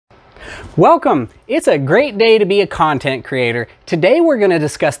Welcome! It's a great day to be a content creator. Today we're going to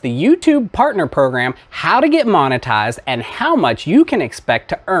discuss the YouTube Partner Program, how to get monetized, and how much you can expect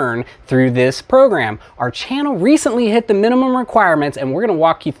to earn through this program. Our channel recently hit the minimum requirements and we're going to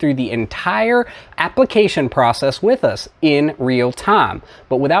walk you through the entire application process with us in real time.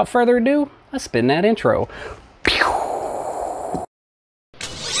 But without further ado, let's spin that intro.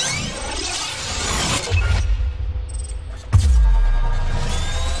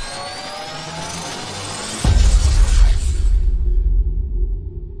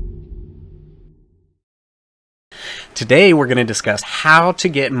 Today we're going to discuss how to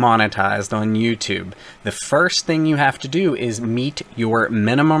get monetized on YouTube. The first thing you have to do is meet your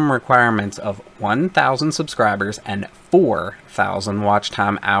minimum requirements of 1,000 subscribers and 4,000 watch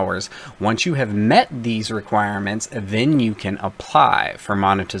time hours. Once you have met these requirements, then you can apply for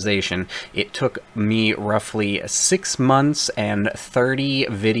monetization. It took me roughly 6 months and 30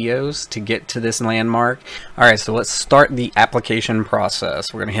 videos to get to this landmark. Alright, so let's start the application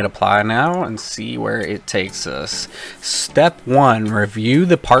process. We're going to hit apply now and see where it takes us. Step 1, review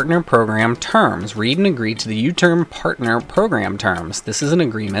the partner program terms. Read and agree to the YouTube Partner Program terms. This is an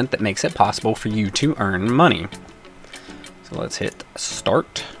agreement that makes it possible for you to earn money. So let's hit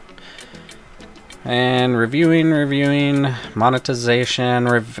start. And reviewing monetization,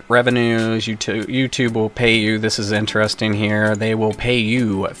 revenues. YouTube will pay you, this is interesting here, they will pay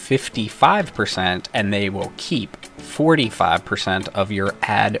you 55% and they will keep 45% of your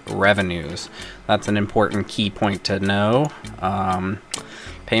ad revenues. That's an important key point to know.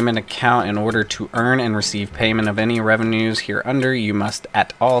 Payment account. In order to earn and receive payment of any revenues hereunder, you must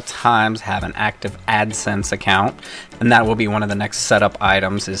at all times have an active AdSense account, and that will be one of the next setup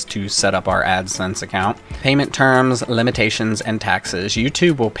items, is to set up our AdSense account. Payment terms, limitations, and taxes.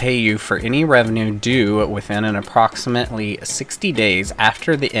 YouTube will pay you for any revenue due within an approximately 60 days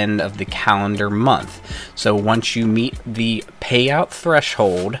after the end of the calendar month. So once you meet the payout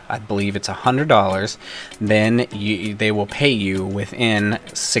threshold, I believe it's $100, then they will pay you within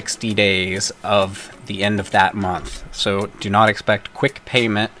 60 days of the end of that month. So do not expect quick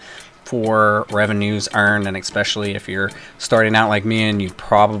payment for revenues earned, and especially if you're starting out like me and you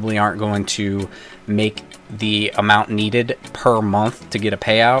probably aren't going to make the amount needed per month to get a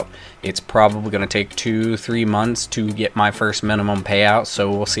payout. It's probably going to take 2-3 months to get my first minimum payout,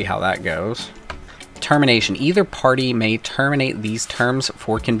 so we'll see how that goes. Termination. Either party may terminate these terms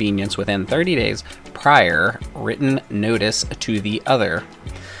for convenience within 30 days prior written notice to the other.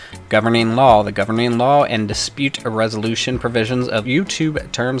 Governing law. The governing law and dispute resolution provisions of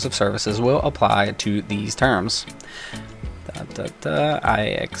YouTube terms of services will apply to these terms.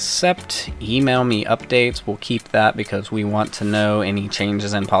 I accept. Email me updates. We'll keep that because we want to know any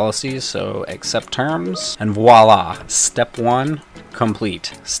changes in policies. So accept terms, and voila, step 1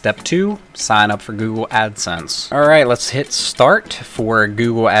 complete. Step 2, sign up for Google AdSense. All right, let's hit start for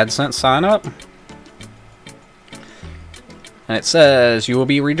Google AdSense sign up. And it says you will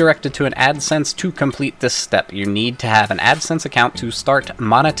be redirected to an AdSense to complete this step. You need to have an AdSense account to start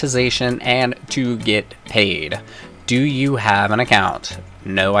monetization and to get paid. Do you have an account?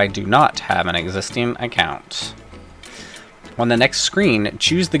 No, I do not have an existing account. On the next screen,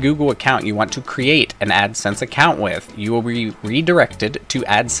 choose the Google account you want to create an AdSense account with. You will be redirected to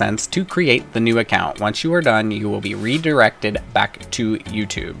AdSense to create the new account. Once you are done, you will be redirected back to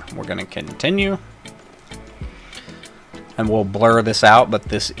YouTube. We're going to continue. And we'll blur this out, but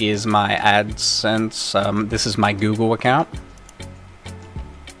this is my AdSense, this is my Google account.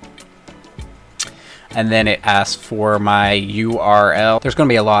 And then it asks for my URL. There's going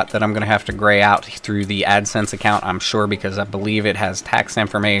to be a lot that I'm going to have to gray out through the AdSense account, I'm sure, because I believe it has tax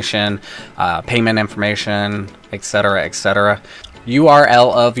information, payment information, etc., etc.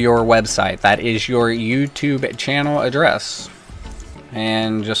 URL of your website. That is your YouTube channel address.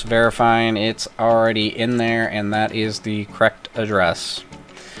 And just verifying it's already in there, and that is the correct address.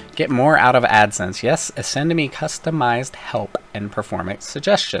 Get more out of AdSense. Yes, send me customized help and performance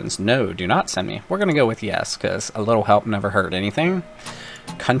suggestions. No, do not send me. We're going to go with yes, because a little help never hurt anything.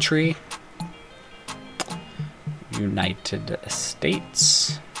 Country, United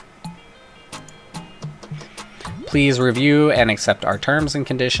States. Please review and accept our terms and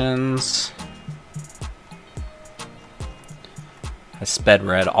conditions. I sped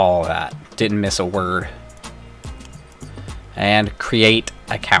read all that. Didn't miss a word. And create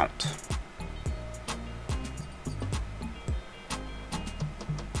account.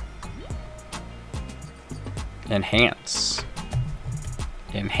 Enhance.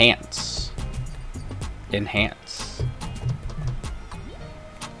 Enhance. Enhance.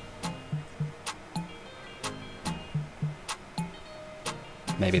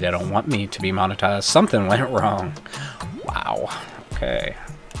 Maybe they don't want me to be monetized. Something went wrong. Wow. Okay.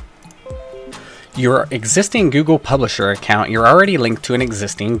 Your existing Google Publisher account, you're already linked to an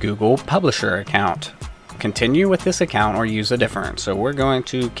existing Google Publisher account. Continue with this account or use a different. So we're going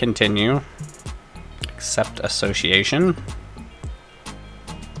to continue. Accept association.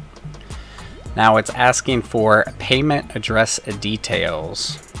 Now it's asking for payment address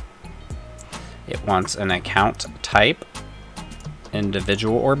details. It wants an account type,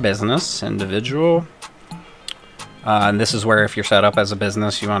 individual or business, individual. And this is where if you're set up as a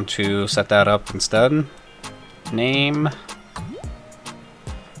business, you want to set that up instead. Name.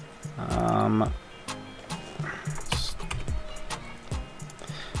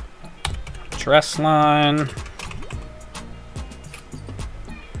 Address line.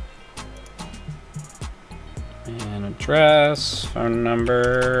 And address, phone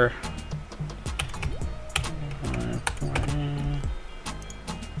number.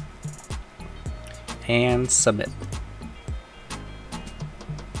 And submit.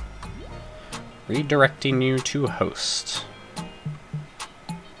 Redirecting you to host.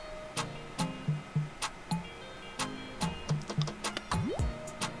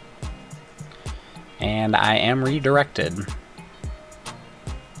 And I am redirected.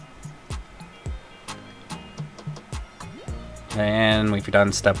 And we've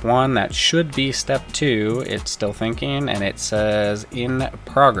done step 1. That should be step 2. It's still thinking, and it says in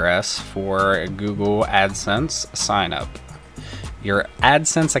progress for Google AdSense sign up. Your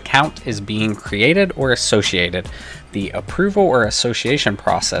AdSense account is being created or associated. The approval or association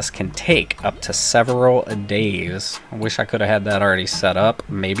process can take up to several days. I wish I could have had that already set up.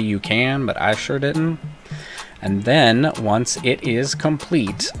 Maybe you can, but I sure didn't. And then once it is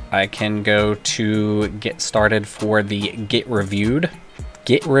complete, I can go to get started for the get reviewed.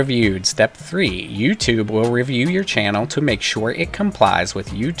 Get reviewed. Step 3. YouTube will review your channel to make sure it complies with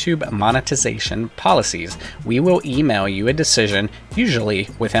YouTube monetization policies. We will email you a decision, usually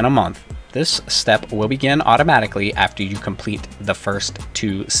within a month. This step will begin automatically after you complete the first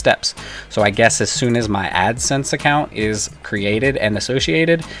 2 steps. So I guess as soon as my AdSense account is created and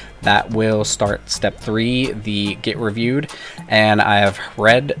associated, that will start step 3, the get reviewed. And I have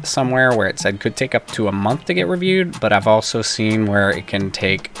read somewhere where it said could take up to a month to get reviewed, but I've also seen where it can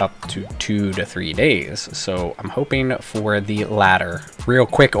take up to 2 to 3 days. So I'm hoping for the latter. Real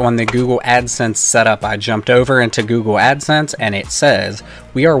quick on the Google AdSense setup, I jumped over into Google AdSense and it says,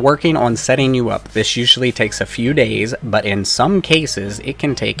 we are working on setting you up. This usually takes a few days, but in some cases it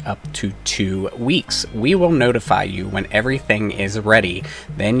can take up to 2 weeks. We will notify you when everything is ready.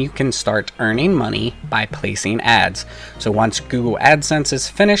 Then you can start earning money by placing ads. So once Google AdSense is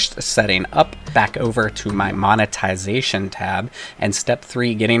finished setting up, back over to my monetization tab, and step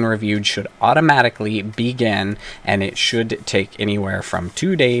 3, getting reviewed, should automatically begin, and it should take anywhere from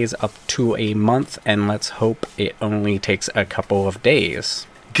 2 days up to a month, and let's hope it only takes a couple of days.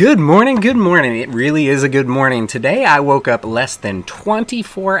 Good morning, good morning. It really is a good morning. Today I woke up less than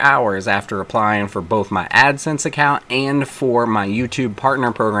 24 hours after applying for both my AdSense account and for my YouTube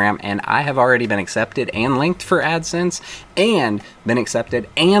partner program, and I have already been accepted and linked for AdSense and been accepted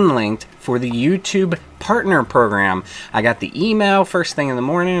and linked for the YouTube partner program. I got the email first thing in the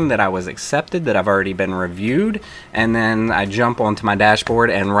morning that I was accepted, that I've already been reviewed, and then I jump onto my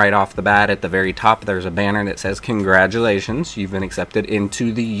dashboard and right off the bat at the very top there's a banner that says congratulations, you've been accepted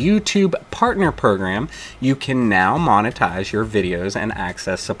into the YouTube partner program. You can now monetize your videos and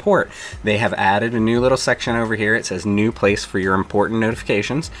access support. They have added a new little section over here. It says new place for your important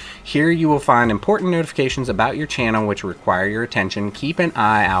notifications. Here you will find important notifications about your channel which require your attention. Keep an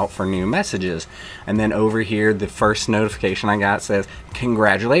eye out for new messages. And then over here the first notification I got says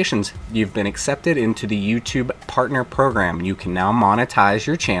congratulations, you've been accepted into the YouTube partner program. You can now monetize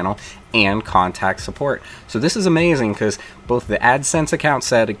your channel and contact support. So this is amazing because both the AdSense account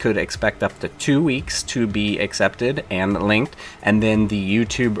said it could expect up to 2 weeks to be accepted and linked, and then the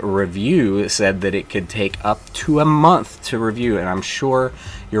YouTube review said that it could take up to a month to review, and I'm sure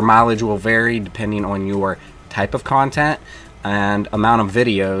your mileage will vary depending on your type of content and amount of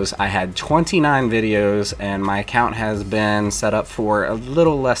videos. I had 29 videos and my account has been set up for a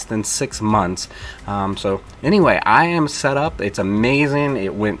little less than 6 months. So anyway, I am set up. It's amazing.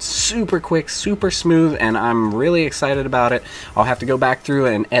 It went super quick, super smooth, and I'm really excited about it. I'll have to go back through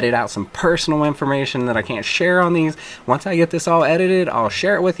and edit out some personal information that I can't share on these. Once I get this all edited, I'll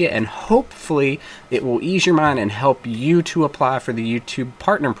share it with you, and hopefully it will ease your mind and help you to apply for the YouTube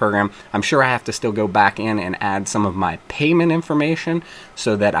partner program. I'm sure I have to still go back in and add some of my payment payment information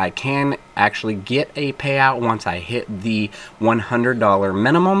so that I can actually get a payout once I hit the $100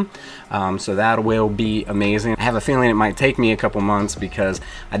 minimum. So that will be amazing. I have a feeling it might take me a couple months because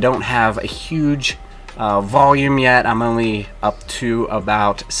I don't have a huge volume yet. I'm only up to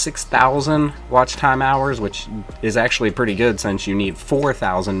about 6,000 watch time hours, which is actually pretty good since you need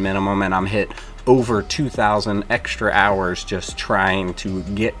 4,000 minimum, and I'm hit over 2,000 extra hours just trying to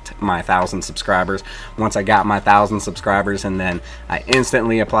get my 1,000 subscribers. Once I got my 1,000 subscribers, and then I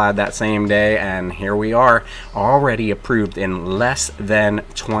instantly applied that same day, and here we are, already approved in less than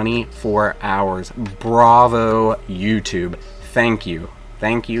 24 hours. Bravo, YouTube. Thank you.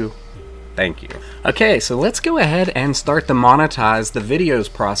 Thank you. Thank you. Okay, so let's go ahead and start the monetize the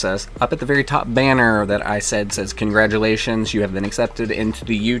videos process. Up at the very top banner that I said says, congratulations, you have been accepted into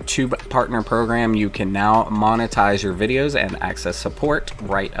the YouTube Partner Program. You can now monetize your videos and access support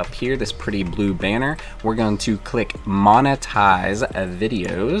right up here, this pretty blue banner. We're going to click Monetize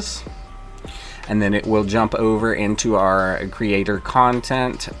Videos, and then it will jump over into our creator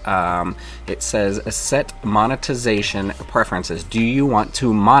content. It says set monetization preferences. Do you want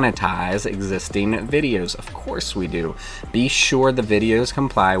to monetize existing videos? Of course we do. Be sure the videos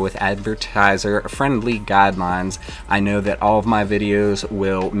comply with advertiser friendly guidelines. I know that all of my videos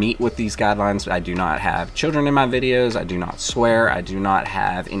will meet with these guidelines. I do not have children in my videos. I do not swear. I do not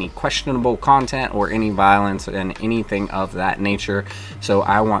have any questionable content or any violence and anything of that nature. So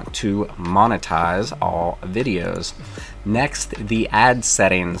I want to monetize all videos. Next, the ad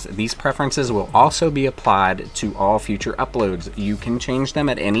settings. These preferences will also be applied to all future uploads. You can change them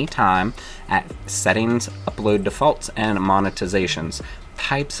at any time at settings, upload defaults, and monetizations.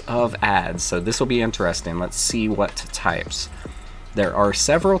 Types of ads. So this will be interesting. Let's see what types. There are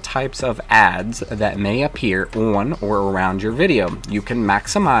several types of ads that may appear on or around your video. You can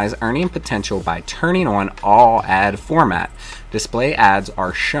maximize earning potential by turning on all ad format. Display ads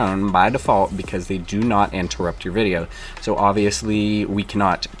are shown by default because they do not interrupt your video. So obviously we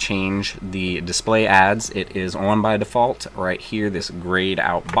cannot change the display ads. It is on by default right here, this grayed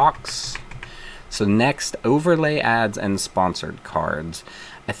out box. So next, overlay ads and sponsored cards.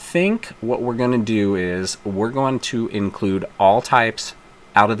 I think what we're going to do is we're going to include all types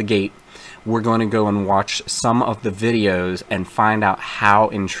out of the gate. We're going to go and watch some of the videos and find out how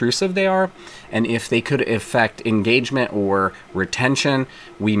intrusive they are, and if they could affect engagement or retention.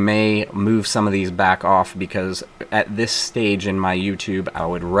 We may move some of these back off, because at this stage in my YouTube I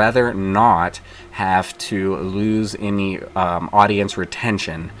would rather not have to lose any audience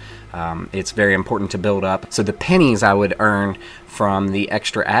retention. It's very important to build up. So the pennies I would earn from the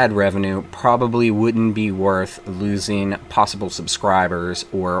extra ad revenue probably wouldn't be worth losing possible subscribers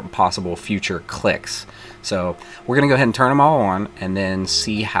or possible future clicks. So we're going to go ahead and turn them all on and then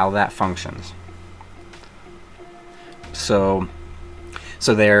see how that functions. So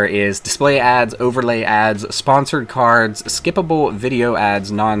there is display ads, overlay ads, sponsored cards, skippable video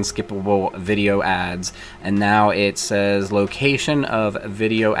ads, non-skippable video ads, and now it says location of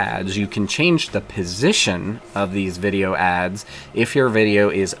video ads. You can change the position of these video ads if your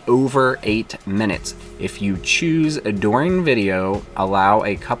video is over 8 minutes. If you choose during video, allow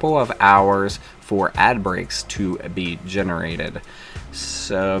a couple of hours for ad breaks to be generated.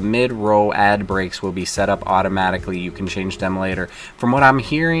 So mid-roll ad breaks will be set up automatically. You can change them later. From what I'm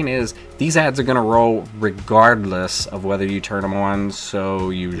hearing is these ads are going to roll regardless of whether you turn them on, so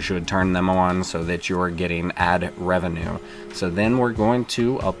you should turn them on so that you're getting ad revenue. So then we're going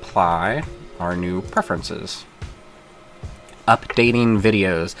to apply our new preferences. Updating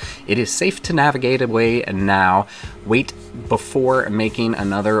videos. It is safe to navigate away now. Wait before making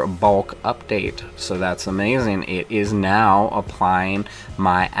another bulk update. So that's amazing. It is now applying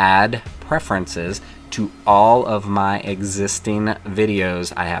my ad preferences to all of my existing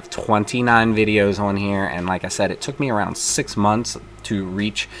videos. I have 29 videos on here, and like I said, it took me around 6 months to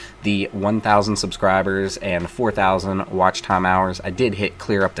reach the 1,000 subscribers and 4,000 watch time hours. I did hit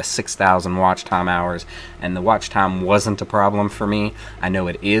clear up to 6,000 watch time hours, and the watch time wasn't a problem for me. I know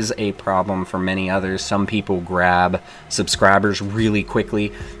it is a problem for many others. Some people grab subscribers really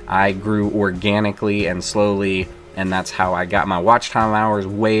quickly. I grew organically and slowly, and that's how I got my watch time hours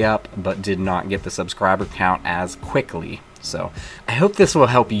way up, but did not get the subscriber count as quickly. So I hope this will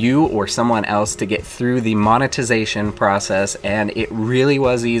help you or someone else to get through the monetization process, and it really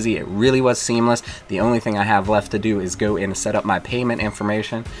was easy. It really was seamless. The only thing I have left to do is go in and set up my payment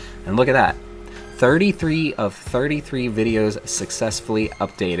information, and look at that. 33 of 33 videos successfully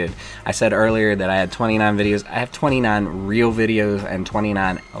updated. I said earlier that I had 29 videos. I have 29 real videos and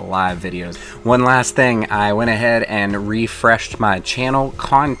 29 live videos. One last thing, I went ahead and refreshed my channel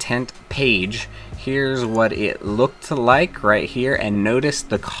content page. Here's what it looked like right here, and notice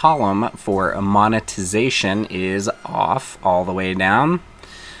the column for monetization is off all the way down.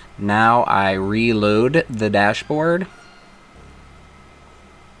 Now I reload the dashboard,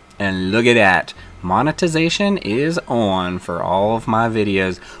 and look at that. Monetization is on for all of my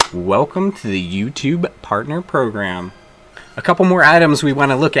videos. Welcome to the YouTube Partner Program. A couple more items we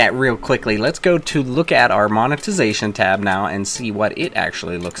want to look at real quickly. Let's go to look at our monetization tab now and see what it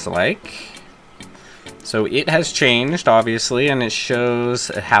actually looks like. So it has changed, obviously, and it shows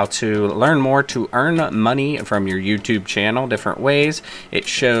how to learn more to earn money from your YouTube channel, different ways. It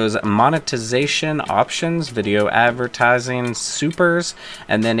shows monetization options, video advertising, supers,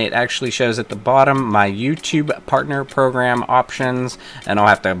 and then it actually shows at the bottom my YouTube Partner Program options, and I'll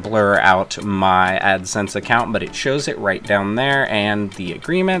have to blur out my AdSense account, but it shows it right down there, and the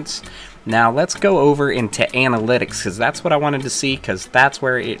agreements. Now let's go over into analytics, because that's what I wanted to see, because that's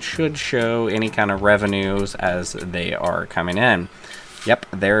where it should show any kind of revenues as they are coming in. Yep,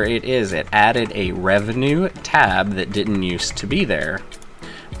 there it is. It added a revenue tab that didn't used to be there.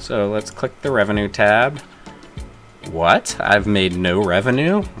 So let's click the revenue tab. What? I've made no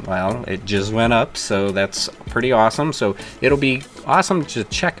revenue? Well, it just went up, so that's pretty awesome. So it'll be awesome to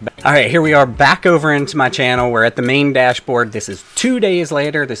check back. All right, here we are back over into my channel. We're at the main dashboard. This is 2 days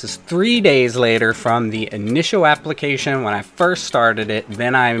later. This is 3 days later from the initial application when I first started it.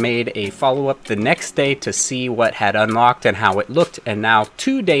 Then I made a follow-up the next day to see what had unlocked and how it looked. And now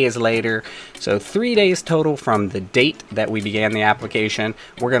 2 days later, so 3 days total from the date that we began the application,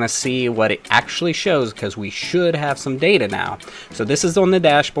 we're gonna see what it actually shows, because we should have some data now. So this is on the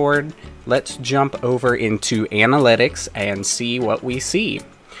dashboard. Let's jump over into analytics and see what we see.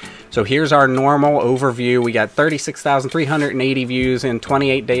 So here's our normal overview. We got 36,380 views in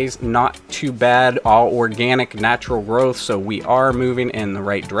 28 days. Not too bad. All organic, natural growth. So we are moving in the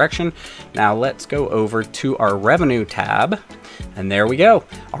right direction. Now let's go over to our revenue tab. And there we go.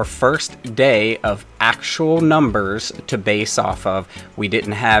 Our first day of actual numbers to base off of. We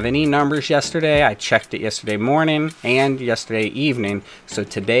didn't have any numbers yesterday. I checked it yesterday morning and yesterday evening. So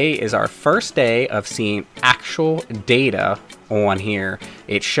today is our first day of seeing actual data on here.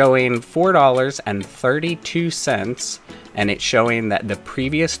 It's showing $4.32, and it's showing that the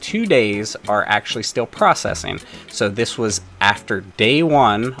previous 2 days are actually still processing. So this was after day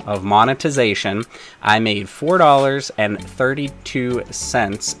 1 of monetization. I made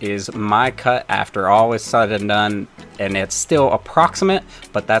 $4.32 is my cut after all is said and done, and it's still approximate,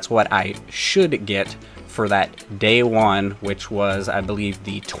 but that's what I should get for that day 1, which was, I believe,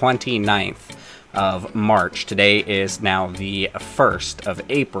 the 29th of March. Today is now the 1st of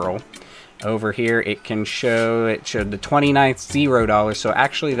April. Over here it can show, it showed the 29th $0, so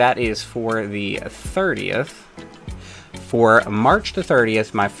actually that is for the 30th. For March the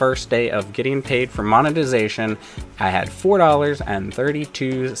 30th, my first day of getting paid for monetization, I had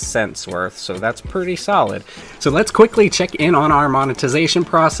 $4.32 worth, so that's pretty solid. So let's quickly check in on our monetization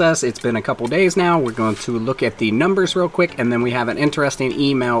process. It's been a couple days now. We're going to look at the numbers real quick, and then we have an interesting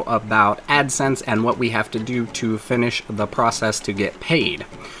email about AdSense and what we have to do to finish the process to get paid.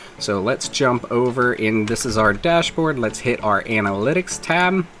 So let's jump over in, this is our dashboard. Let's hit our analytics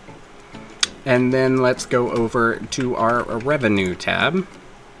tab. And then let's go over to our revenue tab.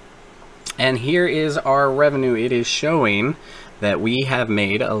 And here is our revenue. It is showing that we have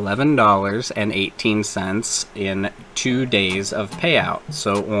made $11.18 in 2 days of payout.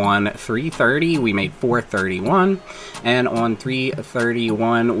 So on 3/30 we made $4.31, and on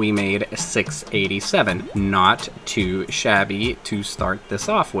 3/31 we made $6.87. Not too shabby to start this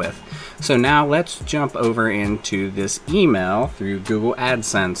off with. So now let's jump over into this email through Google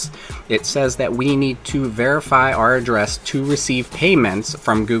AdSense. It says that we need to verify our address to receive payments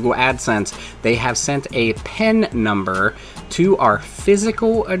from Google AdSense. They have sent a PIN number to our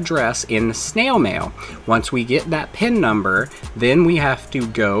physical address in snail mail. Once we get that PIN number, then we have to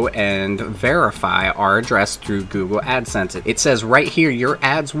go and verify our address through Google AdSense. It says right here, your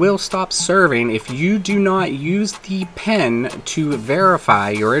ads will stop serving if you do not use the PIN to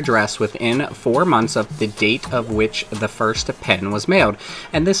verify your address within 4 months of the date of which the first PIN was mailed.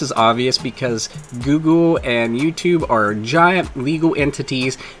 And this is obvious because Google and YouTube are giant legal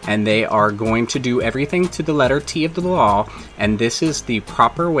entities, and they are going to do everything to the letter T of the law. And this is the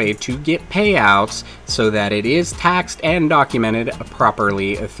proper way to get payouts so that it is taxed and documented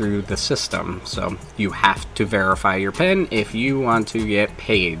properly through the system. So you have to verify your PIN if you want to get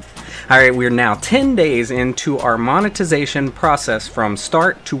paid. All right, we're now 10 days into our monetization process from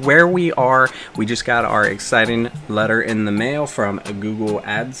start to where we are. We just got our exciting letter in the mail from Google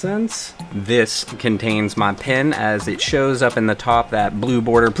AdSense. This contains my PIN as it shows up in the top, that blue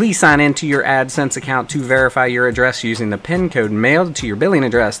border. Please sign into your AdSense account to verify your address using the PIN code mailed to your billing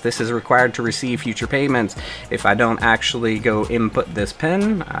address. This is required to receive future payments. If I don't actually go input this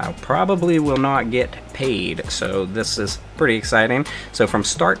PIN, I probably will not get paid. So this is pretty exciting. So from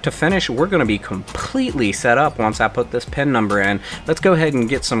start to finish, we're going to be completely set up once I put this PIN number in. Let's go ahead and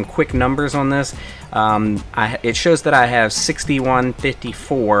get some quick numbers on this. It shows that I have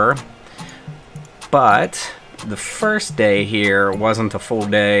 6154, but the first day here wasn't a full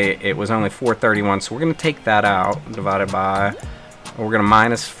day. It was only 431. So we're going to take that out, divided by, we're going to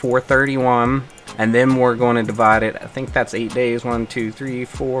minus 431. And then we're going to divide it, I think that's 8 days, 1, 2, 3,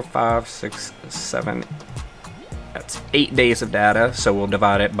 4, 5, 6, 7, that's 8 days of data. So we'll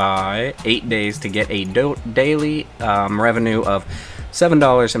divide it by 8 days to get a daily revenue of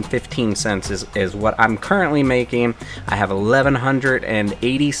 $7.15 is what I'm currently making. I have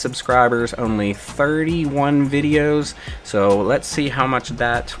 1,180 subscribers, only 31 videos. So let's see how much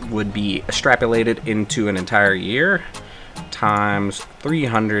that would be extrapolated into an entire year, times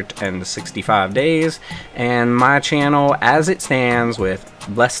 365 days, and my channel as it stands with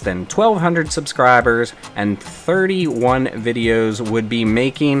less than 1,200 subscribers and 31 videos would be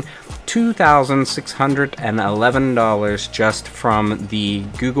making $2,611 just from the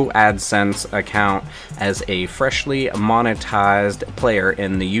Google AdSense account as a freshly monetized player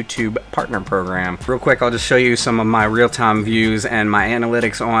in the YouTube partner program. Real quick, I'll just show you some of my real-time views and my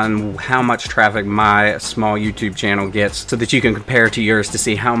analytics on how much traffic my small YouTube channel gets so that you can compare to yours to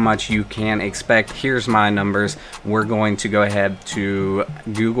see how much you can expect. Here's my numbers. We're going to go ahead to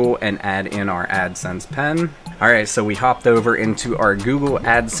Google and add in our AdSense pen. All right, so we hopped over into our Google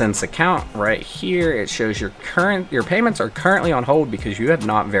AdSense account. Right here, it shows your payments are currently on hold because you have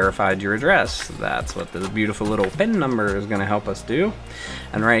not verified your address. That's what this beautiful little PIN number is going to help us do.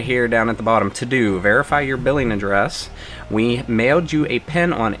 And right here down at the bottom, to do, verify your billing address. We mailed you a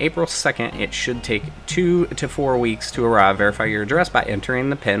PIN on April 2nd. It should take 2 to 4 weeks to arrive. Verify your address by entering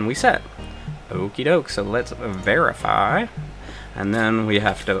the PIN we set. Okie doke, so let's verify. And then we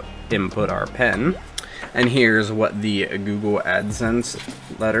have to input our PIN. And here's what the Google AdSense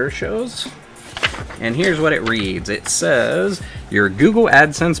letter shows. And here's what it reads. It says, your Google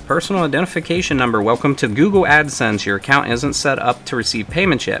AdSense personal identification number. Welcome to Google AdSense. Your account isn't set up to receive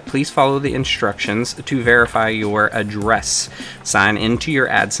payments yet. Please follow the instructions to verify your address. Sign into your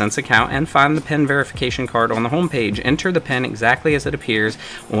AdSense account and find the PIN verification card on the home page. Enter the PIN exactly as it appears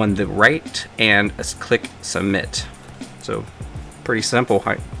on the right and click submit. So pretty simple.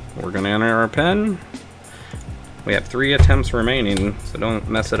 We're going to enter our PIN. We have 3 attempts remaining, so don't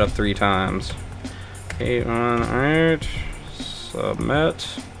mess it up 3 times. Okay, alright, submit.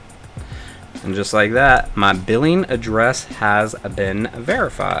 And just like that, my billing address has been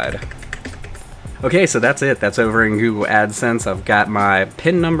verified. Okay, so that's it. That's over in Google AdSense. I've got my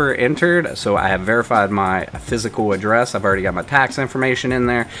PIN number entered, so I have verified my physical address. I've already got my tax information in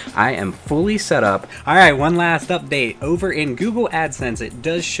there. I am fully set up. All right, one last update. Over in Google AdSense, it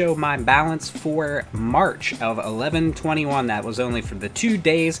does show my balance for March of 11/21. That was only for the 2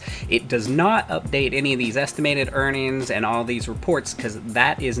 days. It does not update any of these estimated earnings and all these reports because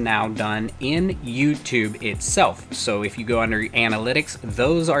that is now done in YouTube itself. So if you go under analytics,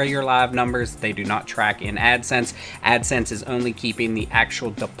 those are your live numbers. They do not track in AdSense. AdSense is only keeping the actual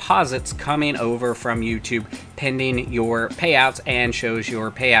deposits coming over from YouTube pending your payouts and shows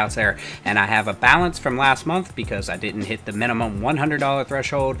your payouts there. And I have a balance from last month because I didn't hit the minimum $100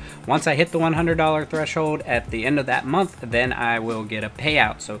 threshold. Once I hit the $100 threshold at the end of that month, then I will get a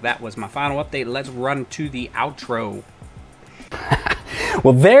payout. So that was my final update. Let's run to the outro.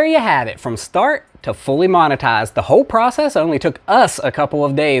 Well, there you had it. From start to fully monetized. The whole process only took us a couple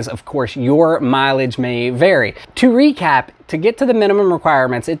of days. Of course, your mileage may vary. To recap, to get to the minimum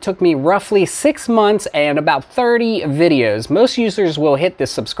requirements, it took me roughly 6 months and about 30 videos. Most users will hit the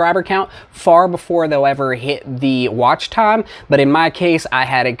subscriber count far before they'll ever hit the watch time, but in my case, I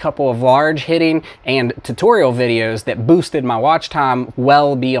had a couple of large hitting and tutorial videos that boosted my watch time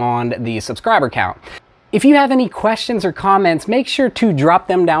well beyond the subscriber count. If you have any questions or comments, make sure to drop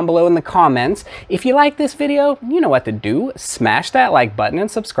them down below in the comments. If you like this video, you know what to do. Smash that like button and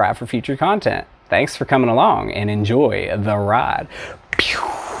subscribe for future content. Thanks for coming along and enjoy the ride.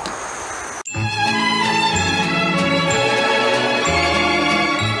 Pew.